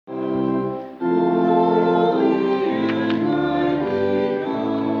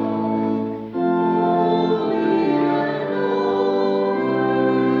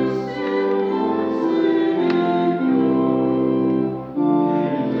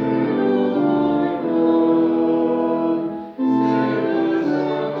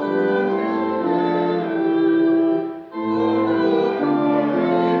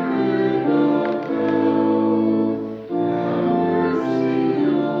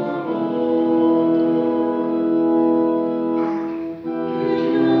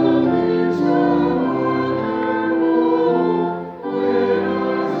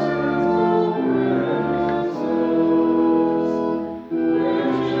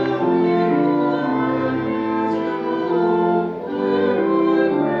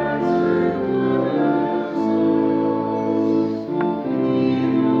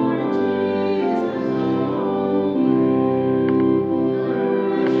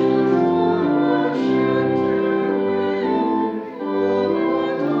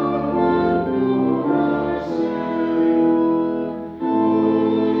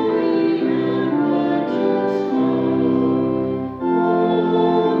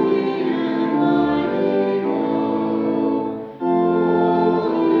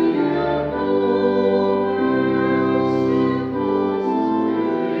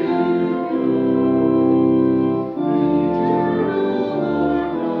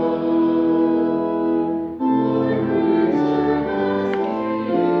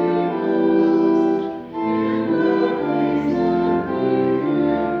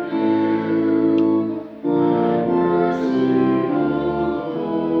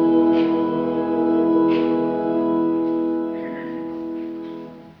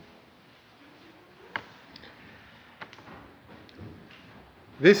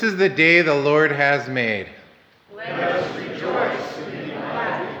This is the day the Lord has made. Let us rejoice and be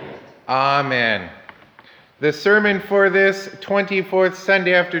glad in it. Amen. The sermon for this 24th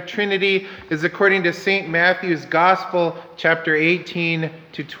Sunday after Trinity is according to St. Matthew's Gospel, chapter 9,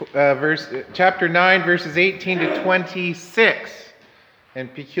 verses 18 to 26,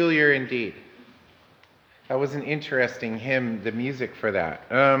 and peculiar indeed. That was an interesting hymn, the music for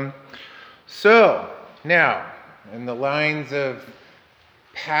that. So, now, in the lines of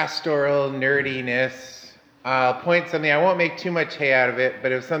pastoral nerdiness, I'll point something. I won't make too much hay out of it, but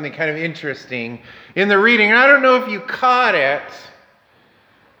it was something kind of interesting in the reading. I don't know if you caught it,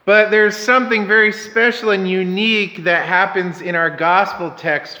 but there's something very special and unique that happens in our gospel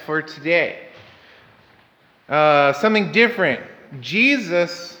text for today. Something different.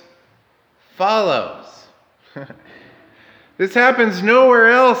 Jesus follows. This happens nowhere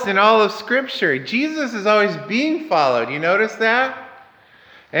else in all of Scripture. Jesus is always being followed. You notice that?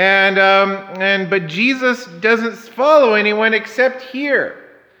 But Jesus doesn't follow anyone except here.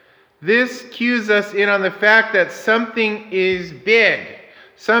 This cues us in on the fact that something is big,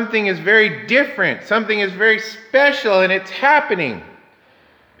 something is very different, something is very special, and it's happening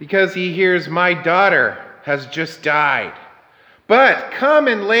because he hears, "My daughter has just died. But come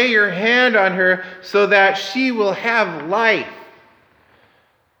and lay your hand on her so that she will have life."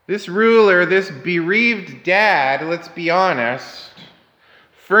 This ruler, this bereaved dad, let's be honest,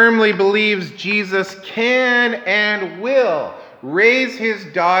 firmly believes Jesus can and will raise his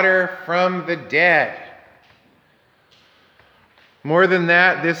daughter from the dead. More than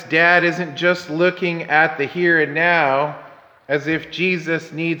that, this dad isn't just looking at the here and now, as if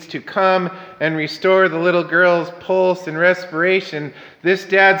Jesus needs to come and restore the little girl's pulse and respiration. This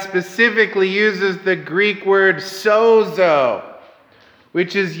dad specifically uses the Greek word sozo,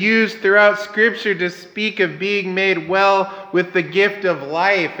 which is used throughout Scripture to speak of being made well with the gift of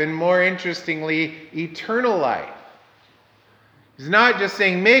life, and more interestingly, eternal life. He's not just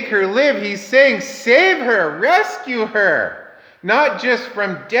saying, make her live. He's saying, save her, rescue her, not just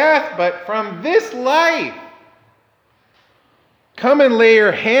from death, but from this life. Come and lay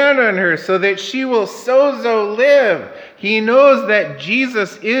your hand on her so that she will sozo live. He knows that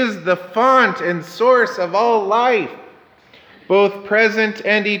Jesus is the font and source of all life, both present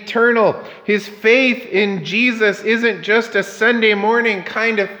and eternal. His faith in Jesus isn't just a Sunday morning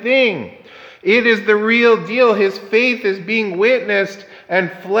kind of thing. It is the real deal. His faith is being witnessed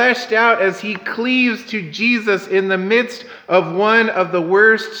and fleshed out as he cleaves to Jesus in the midst of one of the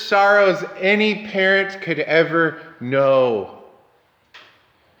worst sorrows any parent could ever know: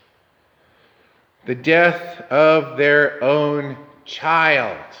 the death of their own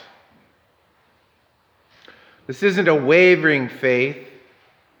child. This isn't a wavering faith.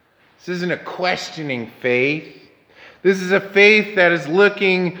 This isn't a questioning faith. This is a faith that is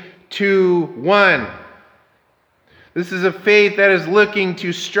looking to one. This is a faith that is looking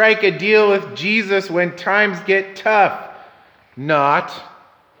to strike a deal with Jesus when times get tough. Not.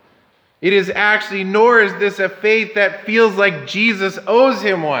 It is actually, nor is this a faith that feels like Jesus owes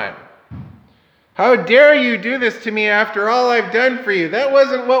him one. How dare you do this to me after all I've done for you? That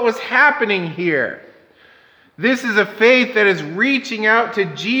wasn't what was happening here. This is a faith that is reaching out to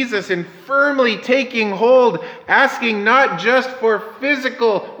Jesus and firmly taking hold, asking not just for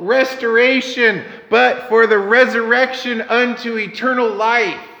physical restoration, but for the resurrection unto eternal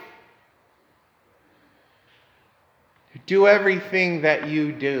life. Do everything that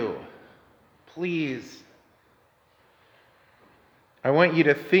you do. Please. I want you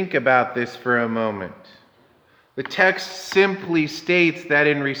to think about this for a moment. The text simply states that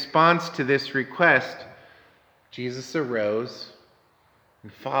in response to this request, Jesus arose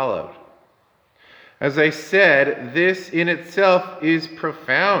and followed. As I said, this in itself is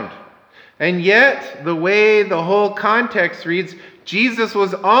profound. And yet, the way the whole context reads, Jesus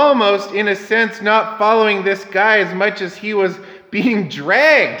was almost, in a sense, not following this guy as much as he was being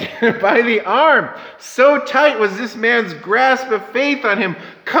dragged by the arm. So tight was this man's grasp of faith on him.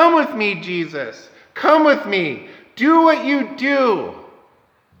 Come with me, Jesus. Come with me. Do what you do.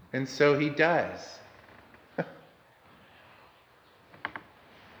 And so he does.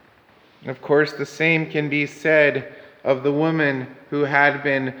 Of course, the same can be said of the woman who had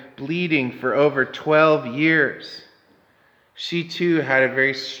been bleeding for over 12 years. She too had a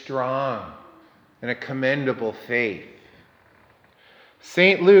very strong and a commendable faith.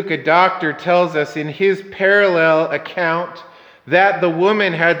 St. Luke, a doctor, tells us in his parallel account that the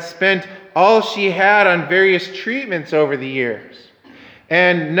woman had spent all she had on various treatments over the years,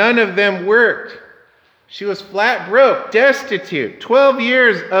 and none of them worked. She was flat broke, destitute. 12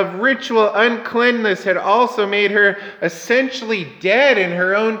 years of ritual uncleanness had also made her essentially dead in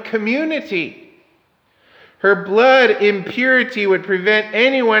her own community. Her blood impurity would prevent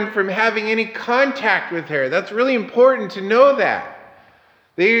anyone from having any contact with her. That's really important to know that.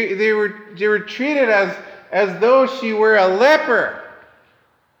 They were treated as though she were a leper.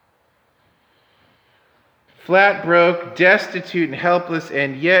 Flat broke, destitute, and helpless,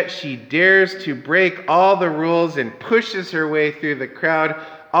 and yet she dares to break all the rules and pushes her way through the crowd,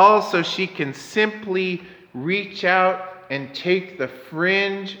 all so she can simply reach out and take the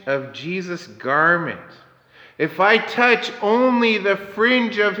fringe of Jesus' garment. If I touch only the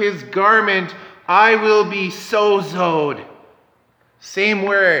fringe of his garment, I will be sozoed. Same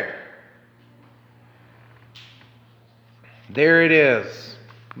word. There it is.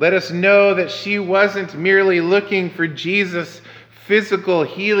 Let us know that she wasn't merely looking for Jesus' physical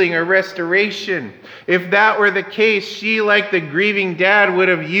healing or restoration. If that were the case, she, like the grieving dad, would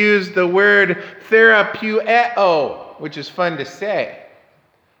have used the word therapeueo, which is fun to say.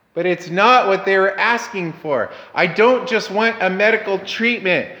 But it's not what they were asking for. I don't just want a medical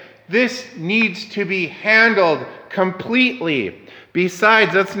treatment. This needs to be handled completely.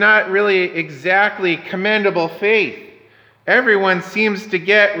 Besides, that's not really exactly commendable faith. Everyone seems to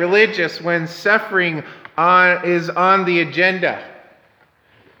get religious when suffering is on the agenda.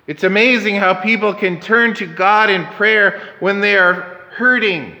 It's amazing how people can turn to God in prayer when they are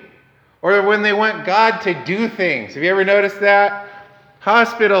hurting or when they want God to do things. Have you ever noticed that?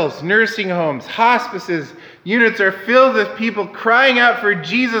 Hospitals, nursing homes, hospices, units are filled with people crying out for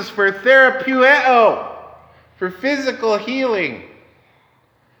Jesus for therapeueo, for physical healing.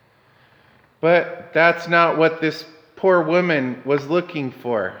 But that's not what this poor woman was looking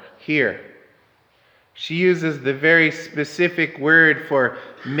for here. She uses the very specific word for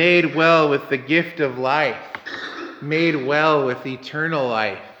made well with the gift of life, made well with eternal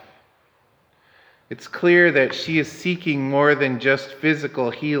life. It's clear that she is seeking more than just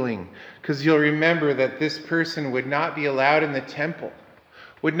physical healing, because you'll remember that this person would not be allowed in the temple,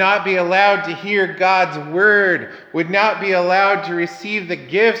 would not be allowed to hear God's word, would not be allowed to receive the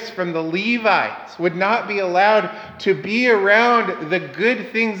gifts from the Levites, would not be allowed to be around the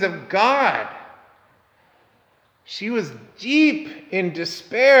good things of God. She was deep in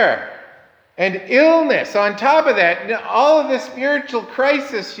despair and illness. On top of that, all of the spiritual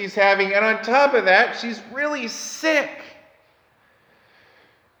crisis she's having, and on top of that, she's really sick.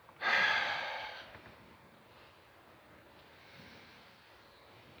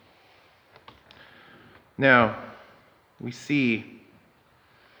 Now, we see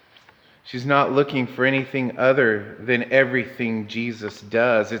she's not looking for anything other than everything Jesus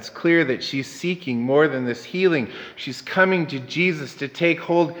does. It's clear that she's seeking more than this healing. She's coming to Jesus to take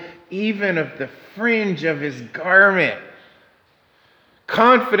hold even of the fringe of his garment.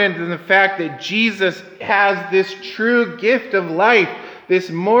 Confident in the fact that Jesus has this true gift of life,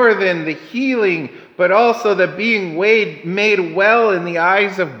 this more than the healing, but also the being made well in the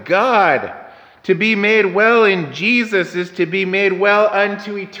eyes of God. To be made well in Jesus is to be made well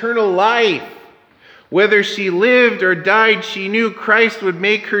unto eternal life. Whether she lived or died, she knew Christ would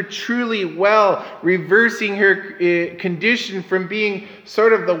make her truly well, reversing her condition from being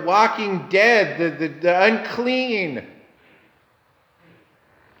sort of the walking dead, the unclean,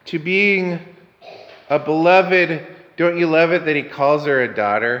 to being a beloved. Don't you love it that he calls her a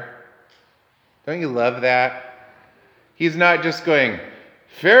daughter? Don't you love that? He's not just going,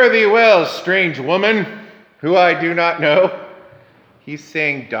 "Fare thee well, strange woman, who I do not know." He's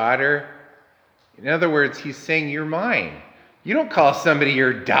saying, daughter. In other words, he's saying, you're mine. You don't call somebody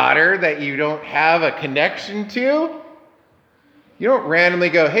your daughter that you don't have a connection to. You don't randomly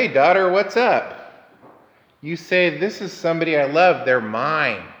go, "Hey, daughter, what's up?" You say, "This is somebody I love. They're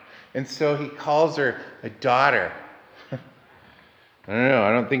mine." And so he calls her a daughter. I don't know.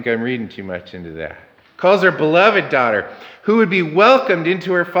 I don't think I'm reading too much into that. Calls her beloved daughter, who would be welcomed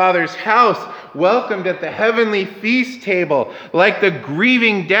into her father's house, welcomed at the heavenly feast table. Like the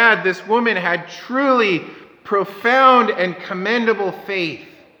grieving dad, this woman had truly profound and commendable faith.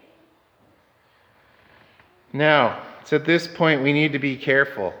 Now, it's at this point we need to be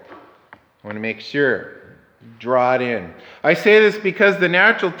careful. I want to make sure. Draw it in. I say this because the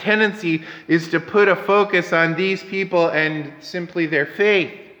natural tendency is to put a focus on these people and simply their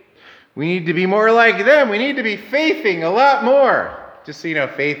faith. We need to be more like them. We need to be faithing a lot more. Just so you know,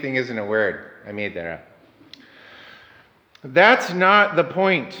 faithing isn't a word. I made that up. That's not the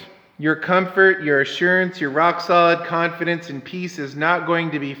point. Your comfort, your assurance, your rock-solid confidence and peace is not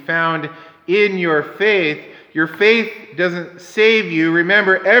going to be found in your faith. Your faith doesn't save you.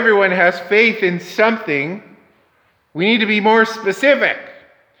 Remember, everyone has faith in something. We need to be more specific.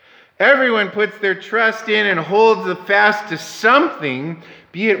 Everyone puts their trust in and holds fast to something,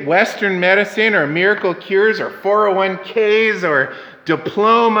 be it Western medicine or miracle cures or 401ks or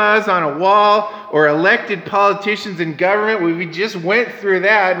diplomas on a wall or elected politicians in government. We just went through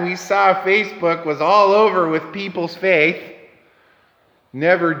that and we saw Facebook was all over with people's faith.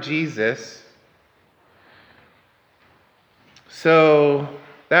 Never Jesus. So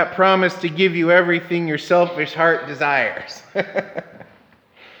that promise to give you everything your selfish heart desires.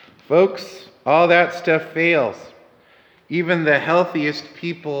 Folks, all that stuff fails. Even the healthiest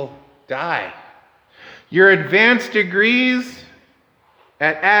people die. Your advanced degrees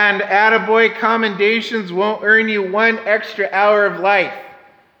and attaboy commendations won't earn you 1 extra hour of life.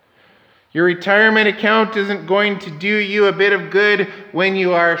 Your retirement account isn't going to do you a bit of good when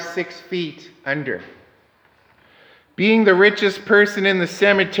you are 6 feet under. Being the richest person in the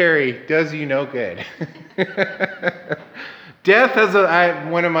cemetery does you no good. Death has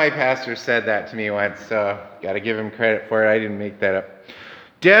one of my pastors said that to me once, so got to give him credit for it. I didn't make that up.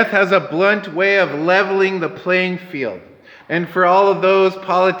 Death has a blunt way of leveling the playing field. And for all of those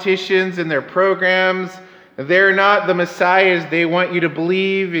politicians and their programs, they're not the messiahs they want you to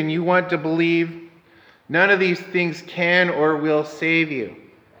believe and you want to believe. None of these things can or will save you.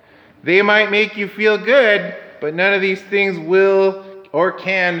 They might make you feel good, but none of these things will or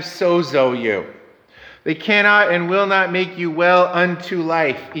can sozo you. They cannot and will not make you well unto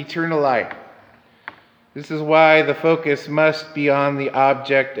life, eternal life. This is why the focus must be on the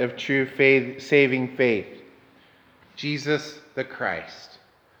object of true faith, saving faith, Jesus the Christ.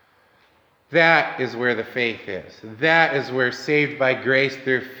 That is where the faith is. That is where saved by grace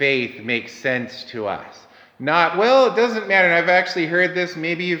through faith makes sense to us. Not, well, it doesn't matter. And I've actually heard this.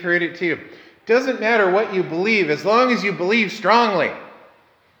 Maybe you've heard it too. It doesn't matter what you believe as long as you believe strongly.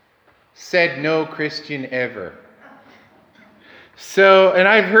 Said no Christian ever. So, and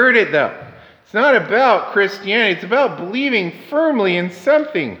I've heard it though. It's not about Christianity. It's about believing firmly in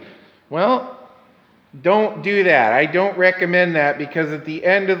something. Well, don't do that. I don't recommend that because at the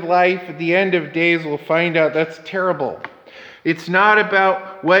end of life, at the end of days, we'll find out that's terrible. It's not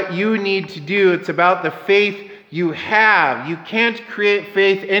about what you need to do. It's about the faith you have. You can't create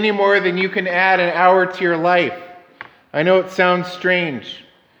faith any more than you can add an hour to your life. I know it sounds strange,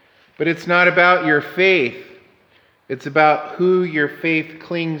 but it's not about your faith. It's about who your faith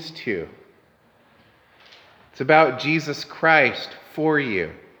clings to. It's about Jesus Christ for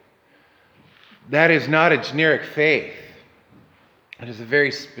you. That is not a generic faith. It is a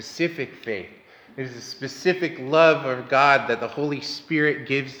very specific faith. It is a specific love of God that the Holy Spirit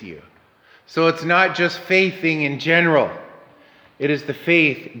gives you. So it's not just faithing in general. It is the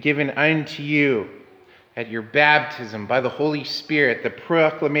faith given unto you at your baptism by the Holy Spirit, the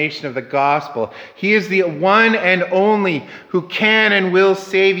proclamation of the gospel. He is the one and only who can and will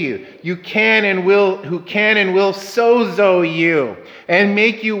save you. Who can and will sozo you and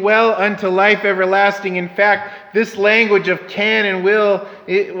make you well unto life everlasting. In fact, this language of can and will,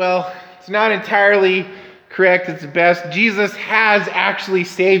 it's not entirely correct. It's best. Jesus has actually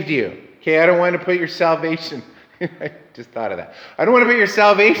saved you. Okay, I don't want to put your salvation. I just thought of that. I don't want to put your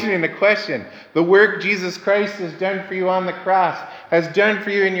salvation into question. The work Jesus Christ has done for you on the cross, has done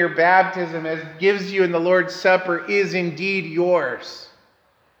for you in your baptism, has gives you in the Lord's Supper, is indeed yours.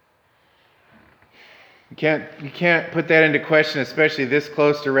 You can't put that into question, especially this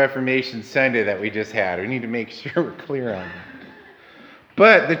close to Reformation Sunday that we just had. We need to make sure we're clear on that.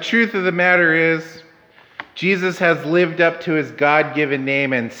 But the truth of the matter is, Jesus has lived up to his God-given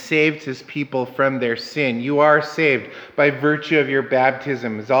name and saved his people from their sin. You are saved by virtue of your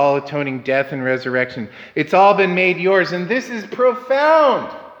baptism, his all-atoning death and resurrection. It's all been made yours, and this is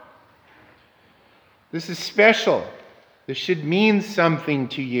profound. This is special. This should mean something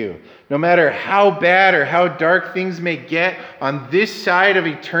to you. No matter how bad or how dark things may get on this side of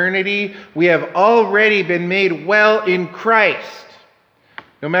eternity, we have already been made well in Christ.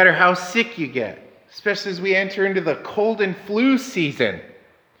 No matter how sick you get, especially as we enter into the cold and flu season.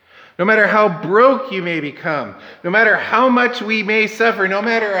 No matter how broke you may become, no matter how much we may suffer, no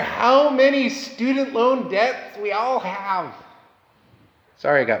matter how many student loan debts we all have.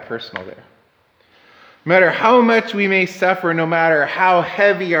 Sorry, I got personal there. No matter how much we may suffer, no matter how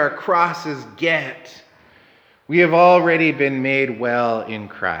heavy our crosses get, we have already been made well in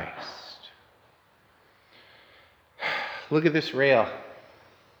Christ. Look at this rail.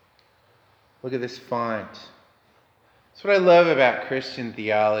 Look at this font. That's what I love about Christian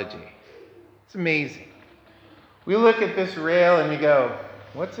theology. It's amazing. We look at this rail and we go,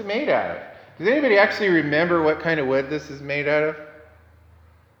 what's it made out of? Does anybody actually remember what kind of wood this is made out of?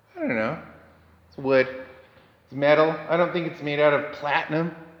 I don't know. It's wood. It's metal. I don't think it's made out of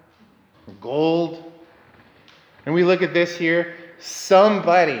platinum or gold. And we look at this here.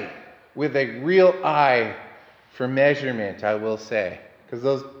 Somebody with a real eye for measurement, I will say,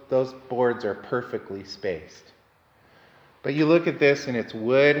 because those boards are perfectly spaced. But you look at this and it's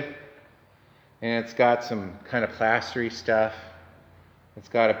wood, and it's got some kind of plastery stuff. It's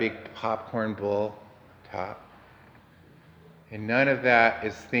got a big popcorn bowl top. And none of that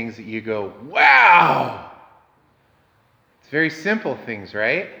is things that you go, wow! It's very simple things,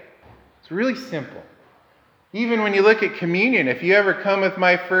 right? It's really simple. Even when you look at communion, if you ever come with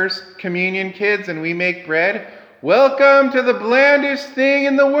my first communion kids and we make bread, welcome to the blandest thing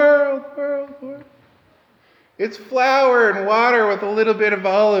in the world. It's flour and water with a little bit of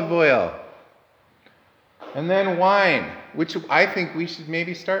olive oil. And then wine, which I think we should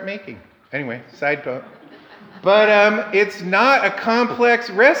maybe start making. Anyway, side note. But it's not a complex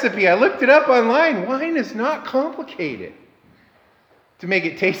recipe. I looked it up online. Wine is not complicated. To make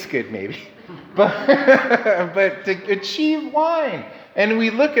it taste good, maybe. But to achieve wine. And we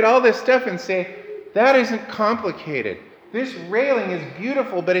look at all this stuff and say, that isn't complicated. This railing is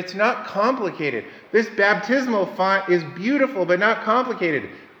beautiful, but it's not complicated. This baptismal font is beautiful, but not complicated.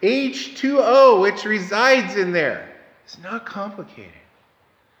 H2O, which resides in there. It's not complicated.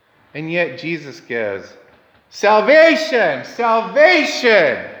 And yet Jesus goes, salvation!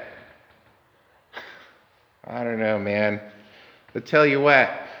 Salvation! I don't know, man. But tell you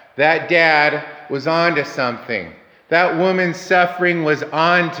what, that dad was on to something. That woman's suffering was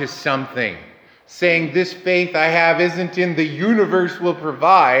on to something. Saying this faith I have isn't in the universe will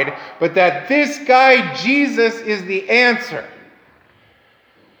provide, but that this guy Jesus is the answer.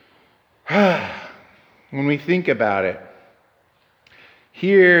 When we think about it,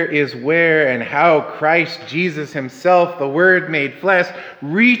 here is where and how Christ Jesus himself, the Word made flesh,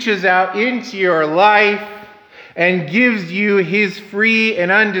 reaches out into your life and gives you his free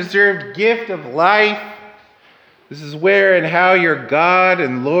and undeserved gift of life. This is where and how your God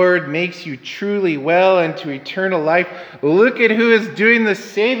and Lord makes you truly well into eternal life. Look at who is doing the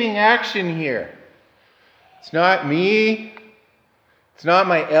saving action here. It's not me. It's not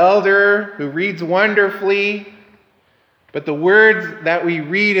my elder who reads wonderfully. But the words that we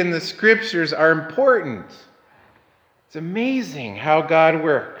read in the scriptures are important. It's amazing how God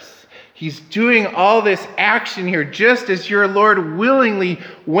works. He's doing all this action here just as your Lord willingly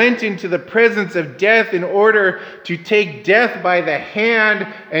went into the presence of death in order to take death by the hand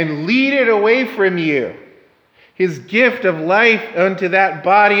and lead it away from you. His gift of life unto that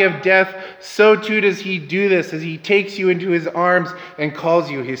body of death, so too does he do this as he takes you into his arms and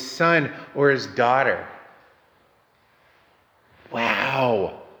calls you his son or his daughter.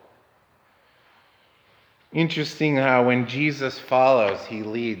 Wow. Interesting how when Jesus follows, he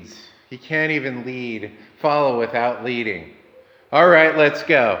leads. He can't even follow without leading. All right, let's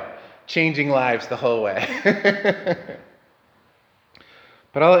go. Changing lives the whole way.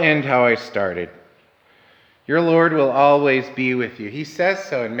 But I'll end how I started. Your Lord will always be with you. He says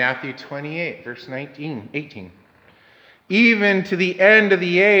so in Matthew 28, verse 18. Even to the end of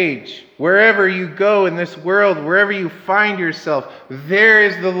the age, wherever you go in this world, wherever you find yourself, there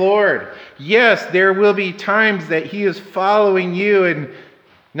is the Lord. Yes, there will be times that he is following you and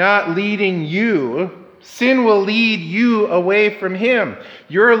not leading you. Sin will lead you away from him.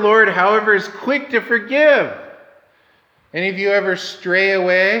 Your Lord, however, is quick to forgive. Any of you ever stray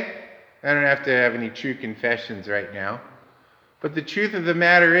away? I don't have to have any true confessions right now. But the truth of the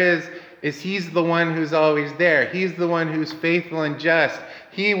matter is he's the one who's always there. He's the one who's faithful and just.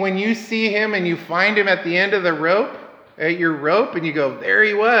 When you see him and you find him at the end of the rope, at your rope, and you go, there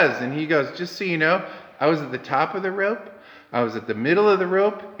he was. And he goes, just so you know, I was at the top of the rope. I was at the middle of the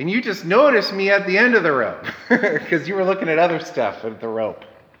rope. And you just noticed me at the end of the rope because you were looking at other stuff at the rope.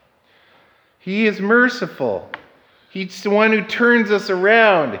 He is merciful. He's the one who turns us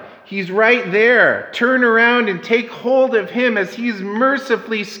around. He's right there. Turn around and take hold of him as he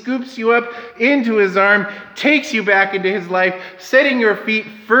mercifully scoops you up into his arm, takes you back into his life, setting your feet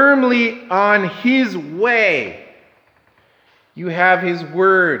firmly on his way. You have his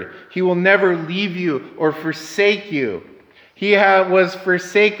word. He will never leave you or forsake you. He was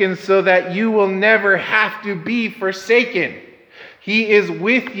forsaken so that you will never have to be forsaken. He is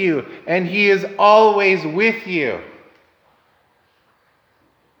with you, and he is always with you.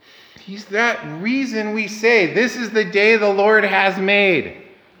 He's that reason we say, this is the day the Lord has made.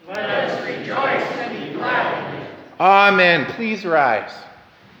 Let us rejoice and be glad in it. Amen. Please rise.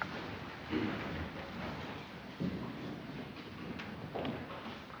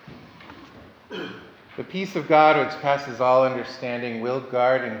 The peace of God, which passes all understanding, will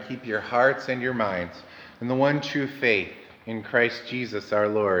guard and keep your hearts and your minds in the one true faith in Christ Jesus our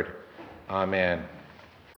Lord. Amen.